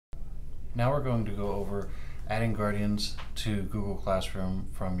Now we're going to go over adding Guardians to Google Classroom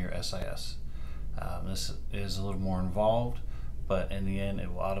from your SIS. This is a little more involved, but in the end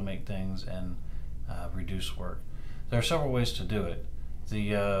it will automate things and reduce work. There are several ways to do it.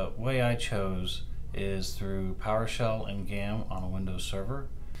 The way I chose is through PowerShell and GAM on a Windows server.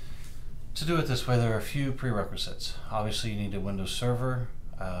 To do it this way, there are a few prerequisites. Obviously, you need a Windows server,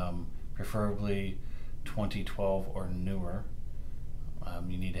 preferably 2012 or newer.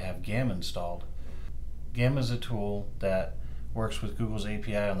 You need to have GAM installed. GAM is a tool that works with Google's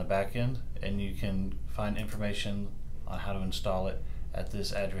API on the back end, and you can find information on how to install it at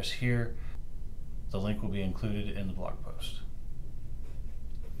this address here. The link will be included in the blog post.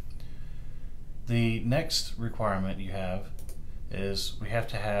 The next requirement you have is we have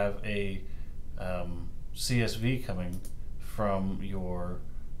to have a CSV coming from your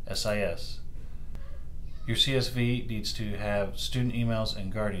SIS. Your CSV needs to have student emails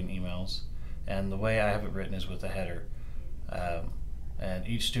and Guardian emails, and the way I have it written is with a header. And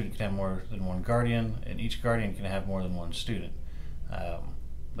each student can have more than one Guardian, and each Guardian can have more than one student.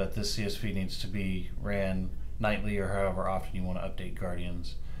 But this CSV needs to be ran nightly or however often you want to update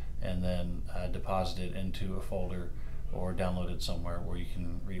Guardians, and then deposited into a folder or downloaded somewhere where you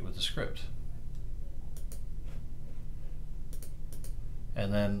can read it with the script.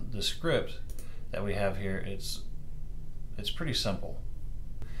 And then the script that we have here, it's pretty simple.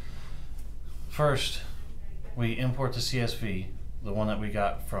 First, we import the CSV, the one that we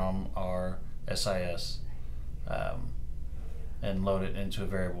got from our SIS, and load it into a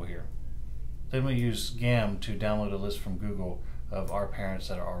variable here. Then we use GAM to download a list from Google of our parents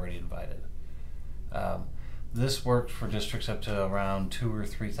that are already invited. This works for districts up to around 2,000 or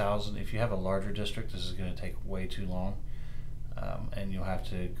 3,000. If you have a larger district, this is going to take way too long, and you'll have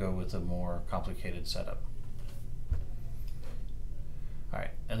to go with a more complicated setup.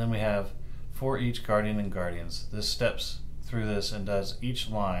 Alright, and then we have for each Guardian and Guardians. This steps through this and does each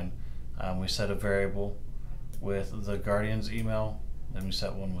line. We set a variable with the Guardian's email, then we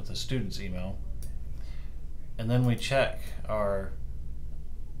set one with the student's email, and then we check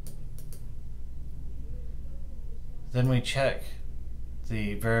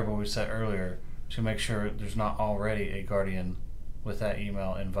the variable we set earlier to make sure there's not already a Guardian with that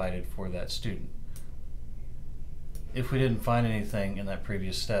email invited for that student. If we didn't find anything in that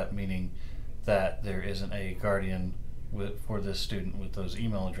previous step, meaning that there isn't a Guardian for this student with those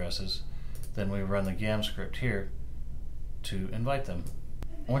email addresses, then we run the GAM script here to invite them.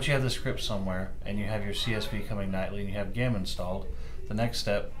 Once you have the script somewhere and you have your CSV coming nightly and you have GAM installed, the next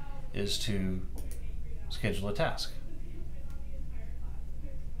step is to schedule a task.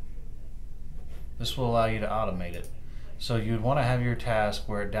 This will allow you to automate it. So you'd want to have your task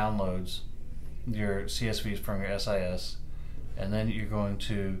where it downloads your CSVs from your SIS, and then you're going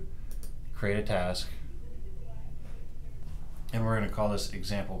to create a task, and we're going to call this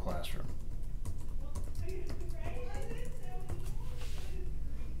example classroom.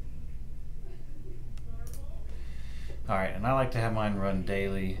 Alright, and I like to have mine run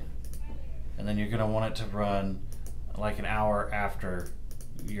daily, and then you're going to want it to run like an hour after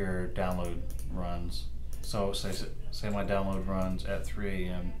your download runs. So say my download runs at 3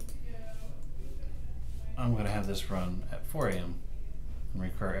 a.m. I'm going to have this run at 4 a.m. and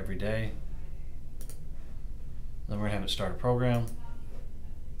recur every day. Then we're going to have it start a program,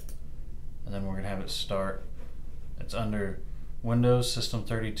 and then we're going to have it start. It's under Windows System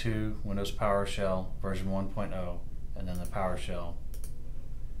 32, Windows PowerShell version 1.0, and then the PowerShell.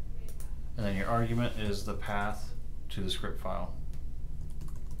 And then your argument is the path to the script file.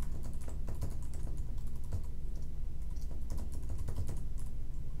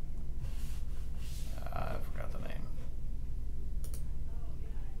 I forgot the name.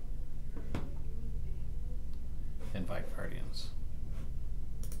 Invite Guardians.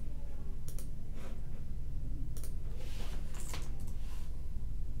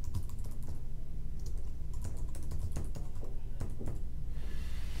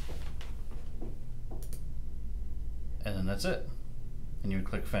 And then that's it. And you would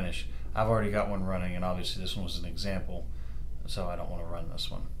click finish. I've already got one running, and obviously this one was an example, so I don't want to run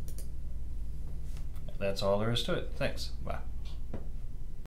this one. That's all there is to it. Thanks. Bye.